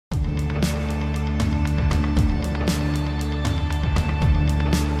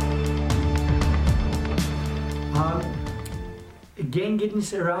again getting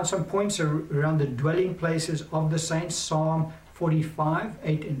around some points around the dwelling places of the saints. Psalm 45,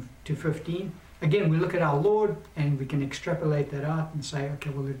 8 to 15. Again, we look at our Lord and we can extrapolate that out and say, okay,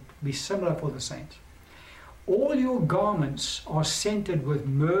 will it be similar for the saints? All your garments are scented with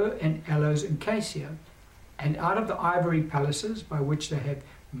myrrh and aloes and cassia, and out of the ivory palaces by which they have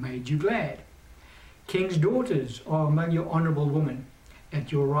made you glad. King's daughters are among your honorable women.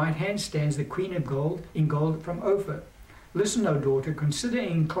 At your right hand stands the queen of gold, in gold from Ophir. Listen, O daughter, consider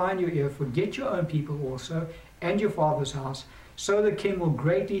and incline your ear, forget your own people also, and your father's house, so the king will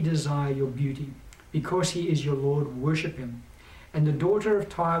greatly desire your beauty. Because he is your Lord, worship him. And the daughter of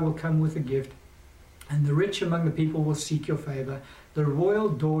Tyre will come with a gift, and the rich among the people will seek your favor. The royal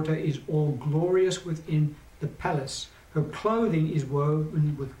daughter is all glorious within the palace. Her clothing is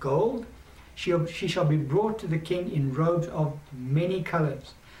woven with gold. She shall be brought to the king in robes of many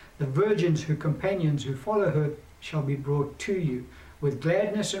colors. The virgins, her companions who follow her, shall be brought to you. With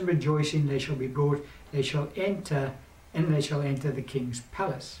gladness and rejoicing they shall be brought. They shall enter, and they shall enter the king's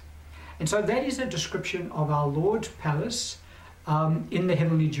palace. And so that is a description of our Lord's palace in the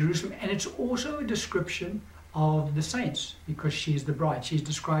heavenly Jerusalem. And it's also a description of the saints, because she's the bride. She's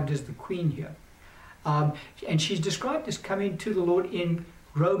described as the queen here. And she's described as coming to the Lord in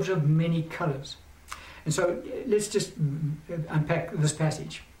robes of many colors. And so let's just unpack this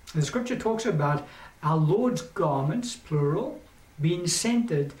passage. The scripture talks about our Lord's garments, plural, being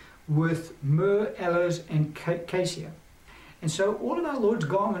scented with myrrh, aloes, and cassia. And so all of our Lord's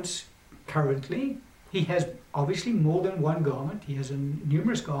garments currently, he has obviously more than one garment. He has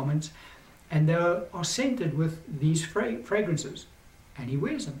numerous garments, and they are scented with these fragrances, and he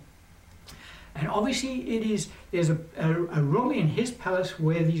wears them. And obviously there's a room in his palace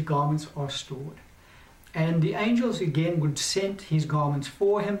where these garments are stored. And the angels again would scent his garments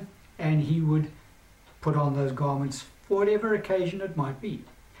for him, and he would put on those garments for whatever occasion it might be.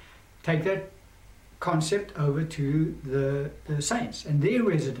 Take that concept over to the saints and their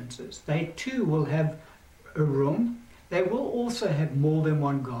residences. They too will have a room. They will also have more than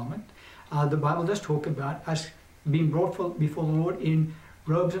one garment. The Bible does talk about us being brought before the Lord in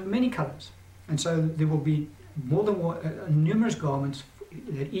robes of many colors. And so there will be more than one, numerous garments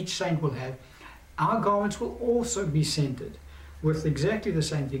that each saint will have. Our garments will also be scented with exactly the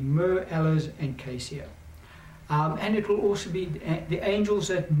same thing, myrrh, aloes, and cassia. And it will also be the angels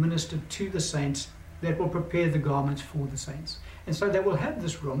that minister to the saints that will prepare the garments for the saints. And so they will have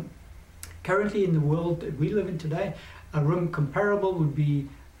this room. Currently in the world that we live in today, a room comparable would be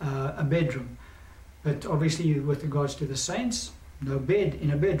a bedroom. But obviously with regards to the saints, no bed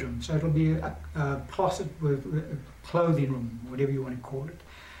in a bedroom. So it'll be a closet with a clothing room, whatever you want to call it.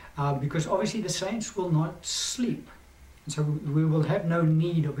 Because obviously the saints will not sleep. And so we will have no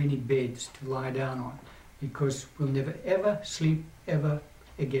need of any beds to lie down on, because we'll never ever sleep ever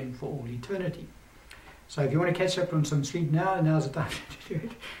again for all eternity. So if you want to catch up on some sleep now's the time to do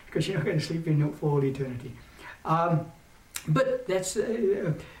it, because you're not going to sleep in for all eternity. But that's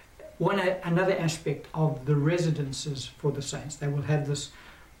another aspect of the residences for the saints. They will have this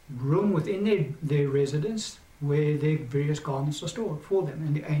room within their residence where their various garments are stored for them,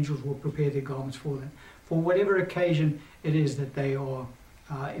 and the angels will prepare their garments for them for whatever occasion it is that they are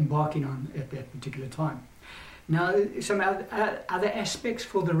embarking on at that particular time. Now, some other aspects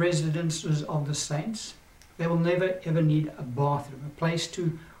for the residences of the saints: they will never ever need a bathroom, a place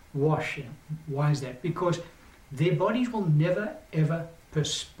to wash in. Why is that? Because their bodies will never ever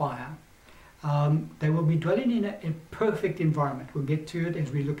perspire. They will be dwelling in a perfect environment. We'll get to it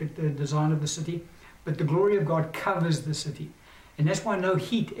as we look at the design of the city, but the glory of God covers the city, and that's why no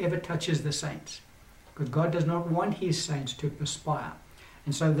heat ever touches the saints, because God does not want his saints to perspire,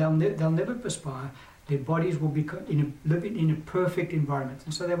 and so they'll never perspire. Their bodies will be living in a perfect environment,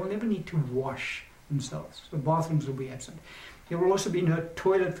 and so they will never need to wash themselves. So bathrooms will be absent. There will also be no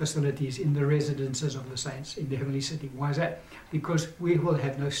toilet facilities in the residences of the saints in the heavenly city. Why is that? Because we will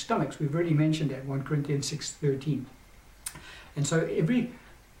have no stomachs. We've already mentioned that, 1 Corinthians 6:13. And so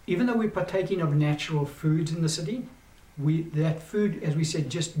even though we're partaking of natural foods in the city, that food, as we said,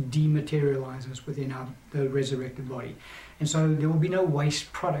 just dematerializes within the resurrected body. And so there will be no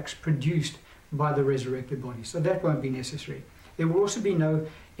waste products produced by the resurrected body. So that won't be necessary. There will also be no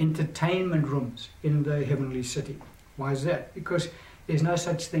entertainment rooms in the heavenly city. Why is that? Because there's no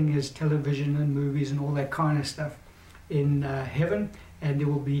such thing as television and movies and all that kind of stuff in heaven, and there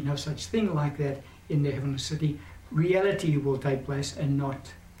will be no such thing like that in the heavenly city. Reality will take place and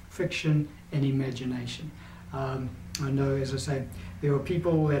not fiction and imagination. I know, as I say, there are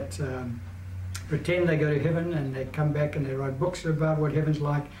people that pretend they go to heaven and they come back and they write books about what heaven's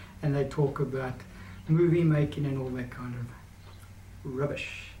like, and they talk about movie making and all that kind of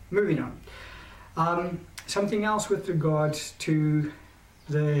rubbish. Moving on. Something else with regards to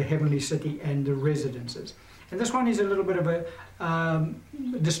the heavenly city and the residences. And this one is a little bit of a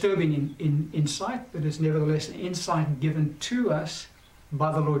disturbing insight, but it's nevertheless an insight given to us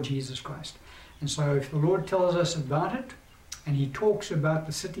by the Lord Jesus Christ. And so if the Lord tells us about it, and he talks about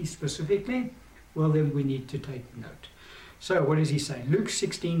the city specifically, well, then we need to take note. So what does he say? Luke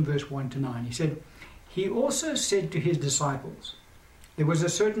 16 verse 1 to 9. He said, he also said to his disciples, there was a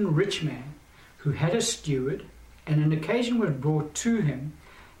certain rich man who had a steward, and an occasion was brought to him,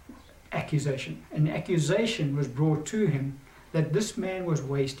 an accusation was brought to him that this man was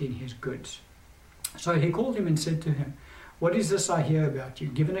wasting his goods. So he called him and said to him, what is this I hear about you?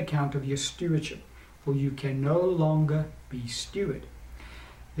 Give an account of your stewardship, for you can no longer be steward.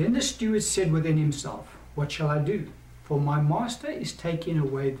 Then the steward said within himself, what shall I do? For my master is taking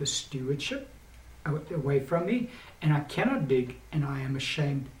away the stewardship away from me, and I cannot dig, and I am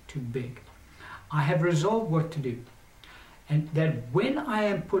ashamed to beg. I have resolved what to do, and that when I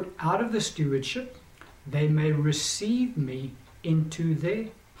am put out of the stewardship, they may receive me into their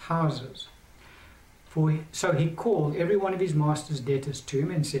houses. So he called every one of his master's debtors to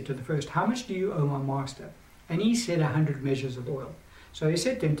him and said to the first, how much do you owe my master? And he said 100 measures of oil. So he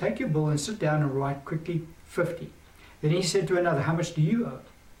said to him, take your bill and sit down and write quickly 50. Then he said to another, how much do you owe?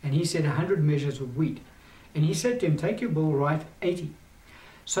 And he said 100 measures of wheat. And he said to him, take your bill, write 80.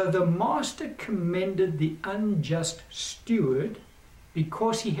 So the master commended the unjust steward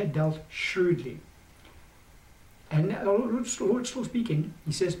because he had dealt shrewdly. And the Lord still speaking,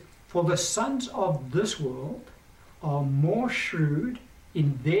 he says, for the sons of this world are more shrewd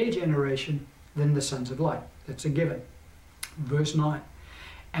in their generation than the sons of light. That's a given. Verse 9.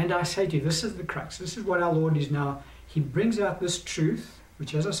 And I say to you, this is the crux. This is what our Lord is now. He brings out this truth,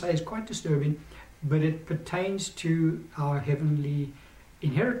 which as I say is quite disturbing, but it pertains to our heavenly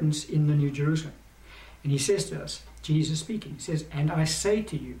inheritance in the New Jerusalem. And he says to us, Jesus speaking, he says, and I say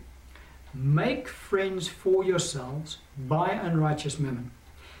to you, make friends for yourselves by unrighteous mammon,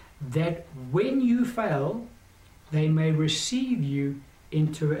 that when you fail, they may receive you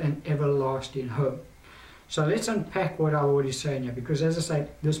into an everlasting home. So let's unpack what our Lord is saying here, because as I say,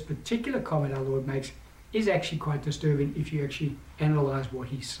 this particular comment our Lord makes is actually quite disturbing if you actually analyze what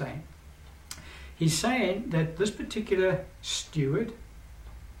he's saying. He's saying that this particular steward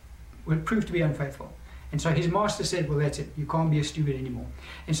would prove to be unfaithful. And so his master said, well, that's it, you can't be a steward anymore.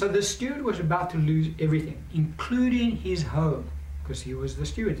 And so the steward was about to lose everything, including his home, because he was the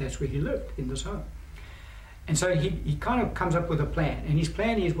steward, that's where he lived, in this home. And so he kind of comes up with a plan, and his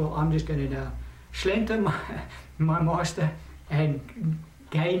plan is, well, I'm just going to now slenter my master and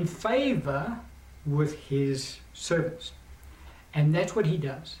gain favor with his servants. And that's what he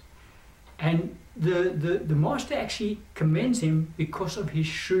does. And the master actually commends him because of his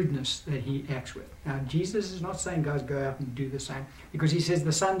shrewdness that he acts with. Now, Jesus is not saying, guys, go out and do the same, because he says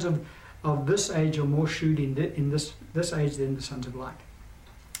the sons of this age are more shrewd in this age than the sons of light.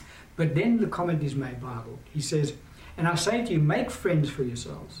 But then the comment is made by our Lord. He says, and I say to you, make friends for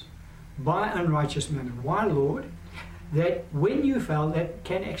yourselves by unrighteous mammon. Why, Lord? That when you fail, that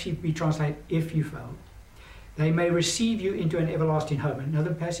can actually be translated, if you fail, they may receive you into an everlasting home.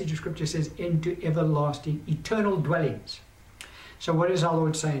 Another passage of scripture says, into everlasting, eternal dwellings. So what is our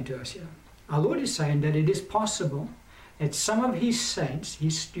Lord saying to us here? Our Lord is saying that it is possible that some of his saints,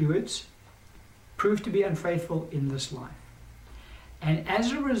 his stewards, prove to be unfaithful in this life. And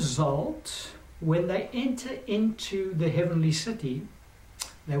as a result, when they enter into the heavenly city,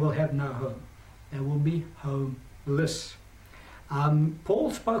 they will have no home. They will be homeless. Paul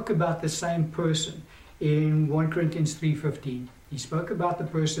spoke about the same person in 1 Corinthians 3:15. He spoke about the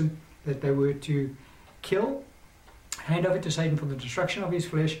person that they were to kill, hand over to Satan for the destruction of his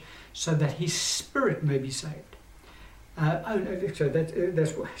flesh, so that his spirit may be saved. That's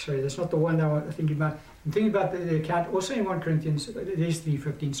not the one that I'm thinking about. I'm thinking about the account also in 1 Corinthians, it is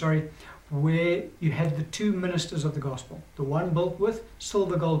 3:15, where you had the two ministers of the gospel. The one built with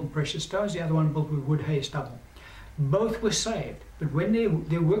silver, gold, and precious stones, the other one built with wood, hay, stubble. Both were saved, but when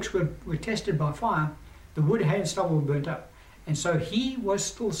their works were tested by fire, the wood, hay, and stubble were burnt up. And so he was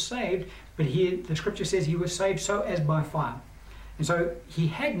still saved, but the scripture says he was saved so as by fire. And so he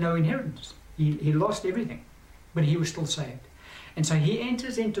had no inheritance. He lost everything, but he was still saved. And so he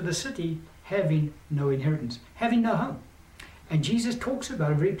enters into the city having no inheritance, having no home. And Jesus talks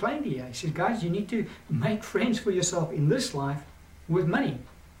about it very plainly here. He says, guys, you need to make friends for yourself in this life with money.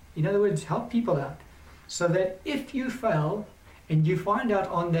 In other words, help people out. So that if you fail and you find out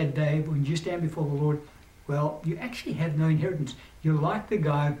on that day when you stand before the Lord, well, you actually have no inheritance. You're like the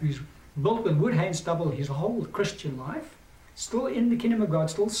guy who's built with wood, hay, and stubble his whole Christian life, still in the kingdom of God,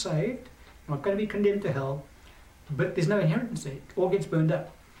 still saved, not going to be condemned to hell, but there's no inheritance there. It all gets burned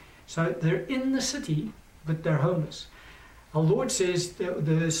up. So they're in the city, but they're homeless. Our Lord says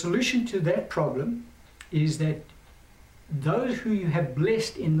the solution to that problem is that those who you have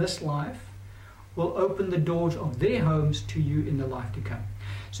blessed in this life will open the doors of their homes to you in the life to come.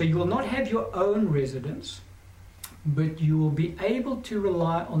 So you will not have your own residence, but you will be able to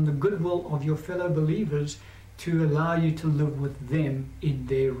rely on the goodwill of your fellow believers to allow you to live with them in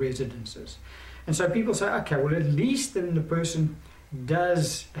their residences. And so people say, okay, well, at least then the person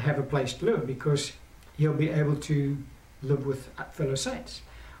does have a place to live because he'll be able to live with fellow saints.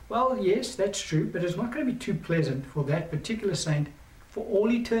 Well, yes, that's true, but it's not going to be too pleasant for that particular saint for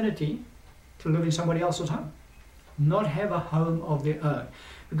all eternity to live in somebody else's home, not have a home of their own.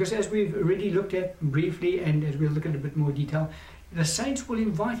 Because as we've already looked at briefly, and as we'll look at a bit more detail, the saints will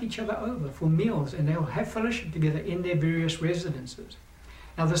invite each other over for meals, and they'll have fellowship together in their various residences.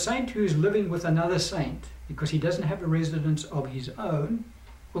 Now, the saint who is living with another saint, because he doesn't have a residence of his own,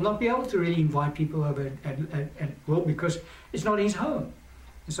 will not be able to really invite people over at will, because it's not his home.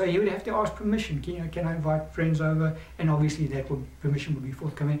 And so he would have to ask permission. Can I invite friends over? And obviously permission will be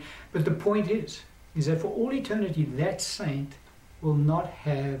forthcoming. But the point is that for all eternity, that saint will not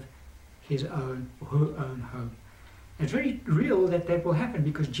have his own or her own home. And it's very real that will happen,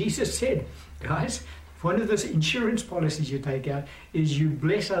 because Jesus said, guys, one of the insurance policies you take out is you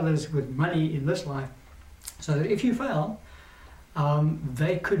bless others with money in this life, so that if you fail,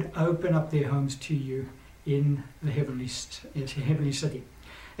 they could open up their homes to you in the heavenly city.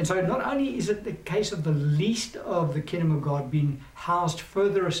 And so not only is it the case of the least of the kingdom of God being housed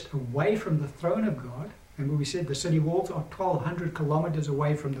furthest away from the throne of God, remember we said the city walls are 1,200 kilometers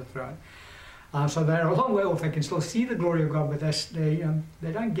away from the throne. So they're a long way off. They can still see the glory of God, but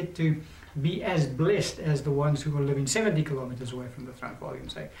they don't get to be as blessed as the ones who are living 70 kilometers away from the throne, for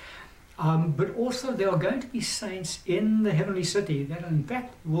argument's sake. But also there are going to be saints in the heavenly city that in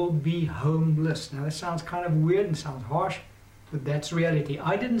fact will be homeless. Now that sounds kind of weird and sounds harsh, but that's reality.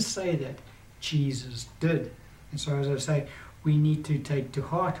 I didn't say that. Jesus did. And so as I say, we need to take to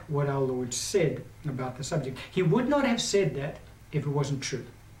heart what our Lord said about the subject. He would not have said that if it wasn't true.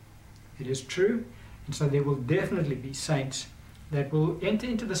 It is true, and so there will definitely be saints that will enter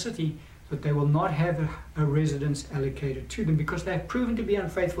into the city, but they will not have a residence allocated to them because they have proven to be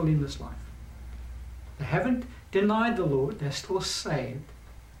unfaithful in this life. They haven't denied the Lord, they're still saved,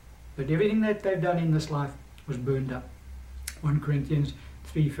 but everything that they've done in this life was burned up. 1 Corinthians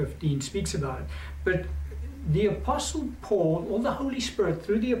 3:15 speaks about it. But the Apostle Paul, or the Holy Spirit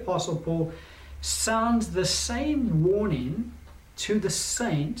through the Apostle Paul, sounds the same warning to the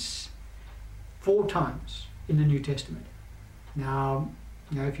saints 4 times in the New Testament. Now,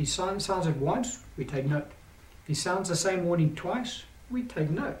 if he sounds it once, we take note. If he sounds the same warning twice, we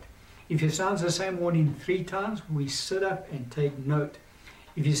take note. If he sounds the same warning 3 times, we sit up and take note.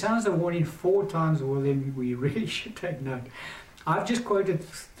 If he sounds the warning 4 times, well, then we really should take note. I've just quoted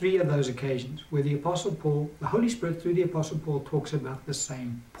 3 of those occasions where the Apostle Paul, the Holy Spirit through the Apostle Paul, talks about the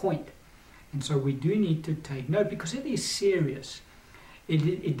same point. And so we do need to take note because it is serious.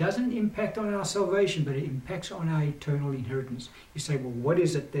 It doesn't impact on our salvation, but it impacts on our eternal inheritance. You say, well, what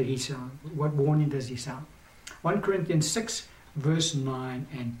is it that he sounds? What warning does he sound? 1 Corinthians 6, verse 9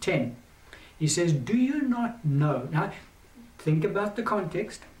 and 10. He says, do you not know? Now, think about the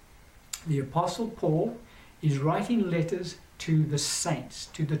context. The Apostle Paul is writing letters to the saints,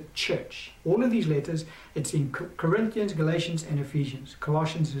 to the church. All of these letters, it's in Corinthians, Galatians, and Ephesians.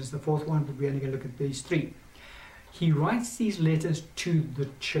 Colossians is the 4th one, but we're only going to look at these 3. He writes these letters to the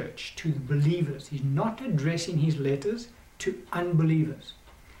church, to the believers. He's not addressing his letters to unbelievers.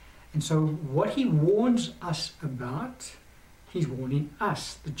 And so what he warns us about, he's warning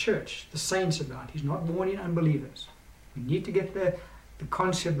us, the church, the saints about. He's not warning unbelievers. We need to get the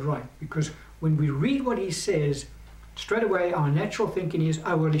concept right, because when we read what he says, straight away our natural thinking is,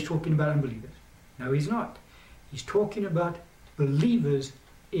 oh, well, he's talking about unbelievers. No, he's not. He's talking about believers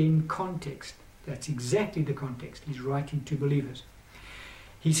in context. That's exactly the context. He's writing to believers.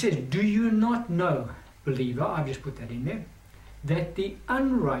 He says, do you not know, believer, I've just put that in there, that the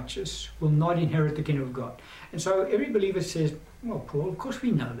unrighteous will not inherit the kingdom of God. And so every believer says, well, Paul, of course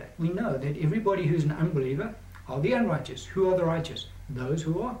we know that. We know that everybody who's an unbeliever are the unrighteous. Who are the righteous? Those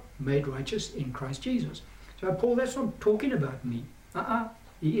who are made righteous in Christ Jesus. So Paul, that's not talking about me.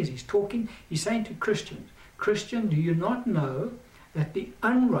 He is. He's saying to Christians, Christian, do you not know that the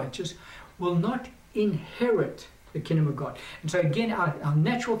unrighteous will not inherit the kingdom of God? And so again, our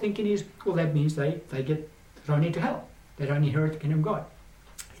natural thinking is, well, that means they get thrown into hell. They don't inherit the kingdom of God.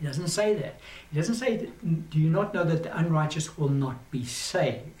 He doesn't say that. He doesn't say, do you not know that the unrighteous will not be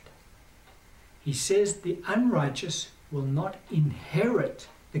saved? He says the unrighteous will not inherit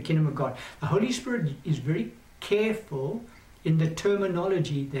the kingdom of God. The Holy Spirit is very careful in the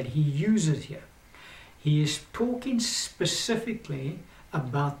terminology that he uses here. He is talking specifically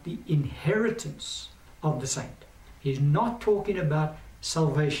about the inheritance of the saint. He's not talking about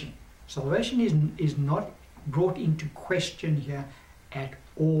salvation. Salvation is not brought into question here at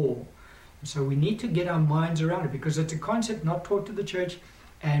all. And so we need to get our minds around it, because it's a concept not taught to the church,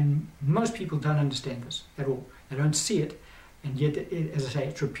 and most people don't understand this at all. They don't see it, and yet, as I say,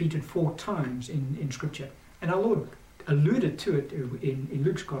 it's repeated 4 times in Scripture. And our Lord alluded to it in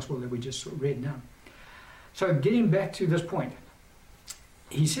Luke's Gospel that we just read now. So getting back to this point,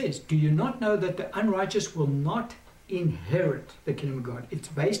 he says, do you not know that the unrighteous will not inherit the kingdom of God?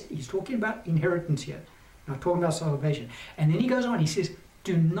 He's talking about inheritance here, not talking about salvation. And then he goes on, he says,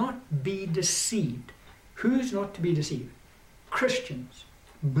 do not be deceived. Who's not to be deceived? Christians,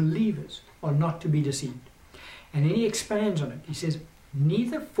 believers are not to be deceived. And then he expands on it. He says,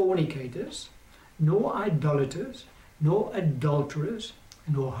 neither fornicators, nor idolaters, nor adulterers,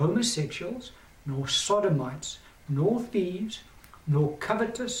 nor homosexuals, nor sodomites, nor thieves, nor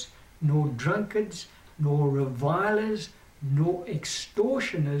covetous, nor drunkards, nor revilers, nor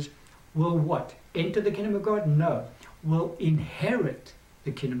extortioners will what? Enter the kingdom of God? No. Will inherit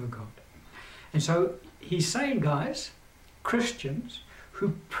the kingdom of God. And so he's saying, guys, Christians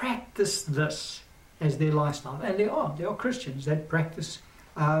who practice this as their lifestyle, and there are Christians that practice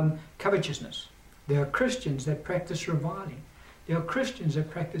covetousness. There are Christians that practice reviling. There are Christians that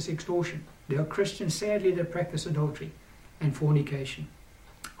practice extortion. There are Christians, sadly, that practice adultery and fornication.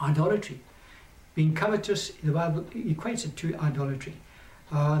 Idolatry. Being covetous, the Bible equates it to idolatry.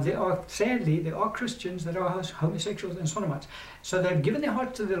 There are Christians that are homosexuals and sodomites. So they've given their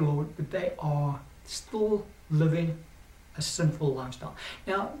heart to the Lord, but they are still living a sinful lifestyle.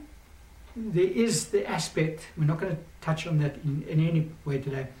 Now, there is the aspect, we're not going to touch on that in any way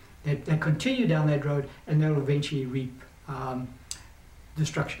today, that they continue down that road and they'll eventually reap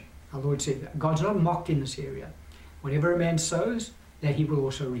destruction. Our Lord said that. God's not mocked in this area. Whatever a man sows, that he will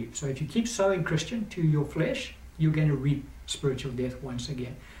also reap. So if you keep sowing, Christian, to your flesh, you're going to reap spiritual death once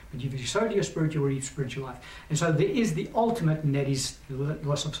again. But if you sow to your spirit, you will reap spiritual life. And so there is the ultimate, and that is the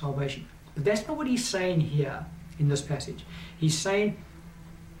loss of salvation. But that's not what he's saying here in this passage. He's saying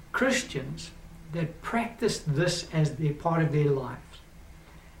Christians that practice this as their part of their lives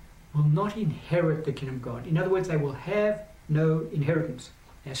will not inherit the kingdom of God. In other words, they will have no inheritance.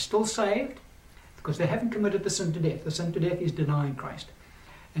 They're still saved because they haven't committed the sin to death. The sin to death is denying Christ.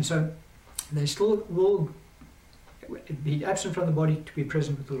 And so they still will be absent from the body to be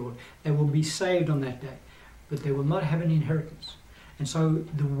present with the Lord. They will be saved on that day, but they will not have an inheritance. And so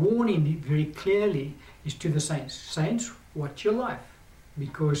the warning very clearly is to the saints. Saints, watch your life,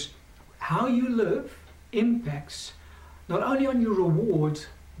 because how you live impacts not only on your rewards,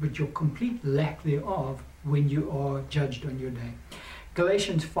 but your complete lack thereof when you are judged on your day.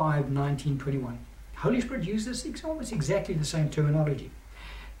 Galatians 5:19-21. Holy Spirit uses almost exactly the same terminology.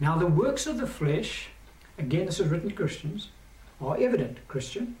 Now the works of the flesh, again this is written to Christians, are evident,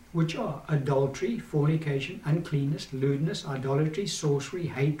 Christian, which are adultery, fornication, uncleanness, lewdness, idolatry, sorcery,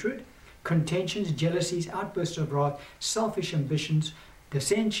 hatred, contentions, jealousies, outbursts of wrath, selfish ambitions,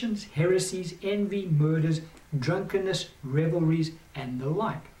 dissensions, heresies, envy, murders, drunkenness, revelries, and the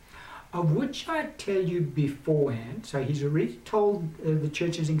like, of which I tell you beforehand. So he's already told the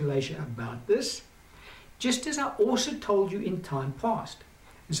churches in Galatia about this, just as I also told you in time past.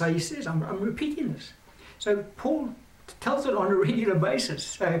 And so he says, I'm repeating this. So Paul tells it on a regular basis.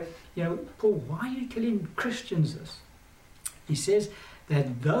 So, Paul, why are you telling Christians this? He says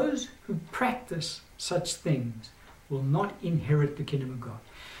that those who practice such things will not inherit the kingdom of God.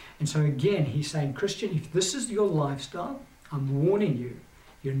 And so again, he's saying, Christian, if this is your lifestyle, I'm warning you,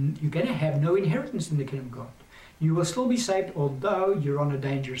 you're going to have no inheritance in the kingdom of God. You will still be saved, although you're on a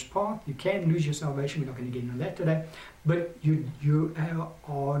dangerous path. You can lose your salvation. We're not going to get into that today. But you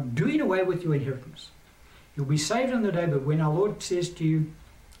are doing away with your inheritance. You'll be saved on the day, but when our Lord says to you,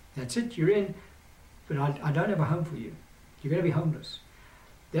 that's it, you're in, but I don't have a home for you. You're going to be homeless.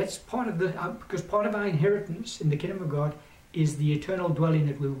 That's part of because part of our inheritance in the kingdom of God is the eternal dwelling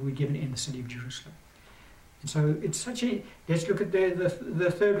that we will be given in the city of Jerusalem. And so it's let's look at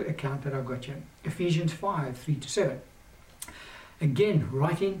the third account that I've got here. Ephesians 5:3-7. Again,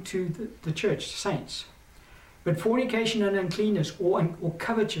 writing to the church, saints. But fornication and uncleanness or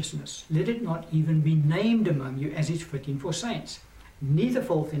covetousness, let it not even be named among you as is fitting for saints. neither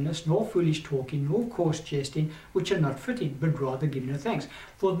filthiness, nor foolish talking, nor coarse jesting, which are not fitting, but rather giving of thanks.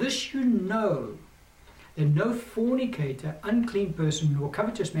 For this you know, that no fornicator, unclean person, nor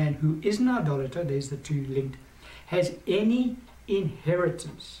covetous man who is an idolater, there's the two linked, has any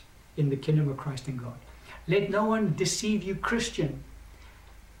inheritance in the kingdom of Christ and God. Let no one deceive you, Christian,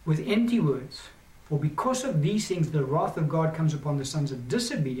 with empty words. For because of these things the wrath of God comes upon the sons of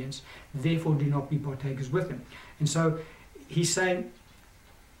disobedience, therefore do not be partakers with them. And so he's saying,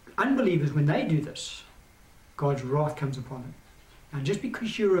 unbelievers, when they do this, God's wrath comes upon them. Now just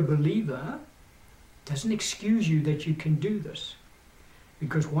because you're a believer doesn't excuse you that you can do this.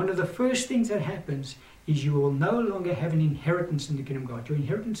 Because one of the first things that happens is you will no longer have an inheritance in the kingdom of God. Your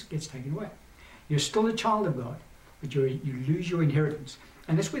inheritance gets taken away. You're still a child of God, but you lose your inheritance.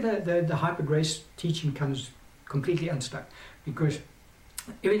 And that's where the hyper grace teaching comes completely unstuck, because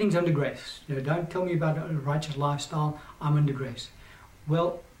everything's under grace. Don't tell me about a righteous lifestyle. I'm under grace.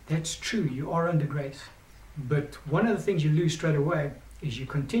 Well, that's true. You are under grace. But one of the things you lose straight away is you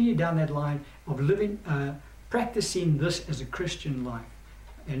continue down that line of living, practicing this as a Christian life.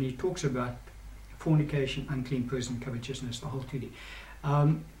 And he talks about fornication, unclean person, covetousness, the whole 2D.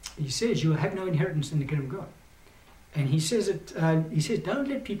 He says you'll have no inheritance in the kingdom of God. And he says don't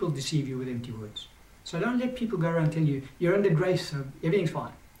let people deceive you with empty words. So don't let people go around telling you you're under grace, so everything's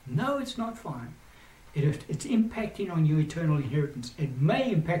fine. No, it's not fine. It's impacting on your eternal inheritance. It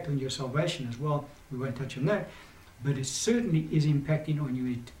may impact on your salvation as well. We won't touch on that. But it certainly is impacting on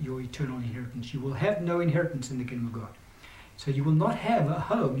your eternal inheritance. You will have no inheritance in the kingdom of God. So you will not have a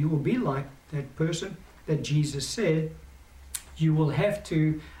home. You will be like that person that Jesus said. You will have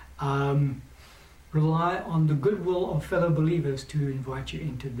to rely on the goodwill of fellow believers to invite you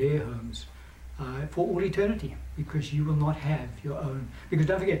into their homes for all eternity, because you will not have your own. Because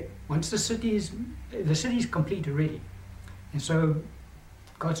don't forget, once the city is complete already, and so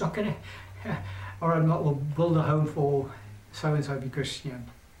God's not going to, all right, we'll build a home for so and so because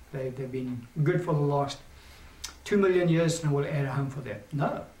they've been good for the last 2 million years, and we'll add a home for them.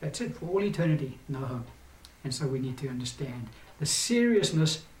 No, that's it, for all eternity, no home. And so we need to understand the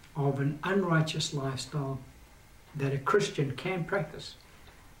seriousness of an unrighteous lifestyle that a Christian can practice,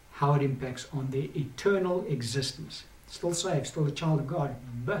 how it impacts on their eternal existence. Still saved, still a child of God,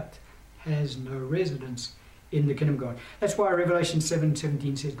 but has no residence in the kingdom of God. That's why Revelation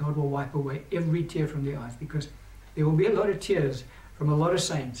 7:17 says God will wipe away every tear from their eyes, because there will be a lot of tears from a lot of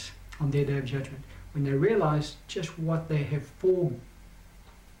saints on their day of judgment when they realize just what they have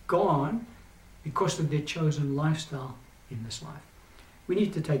foregone because of their chosen lifestyle in this life. We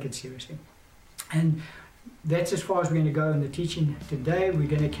need to take it seriously. And that's as far as we're going to go in the teaching today. We're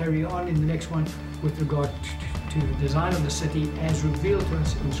going to carry on in the next one with regard to the design of the city as revealed to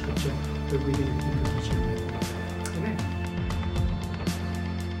us in Scripture, but we're going to continue teaching.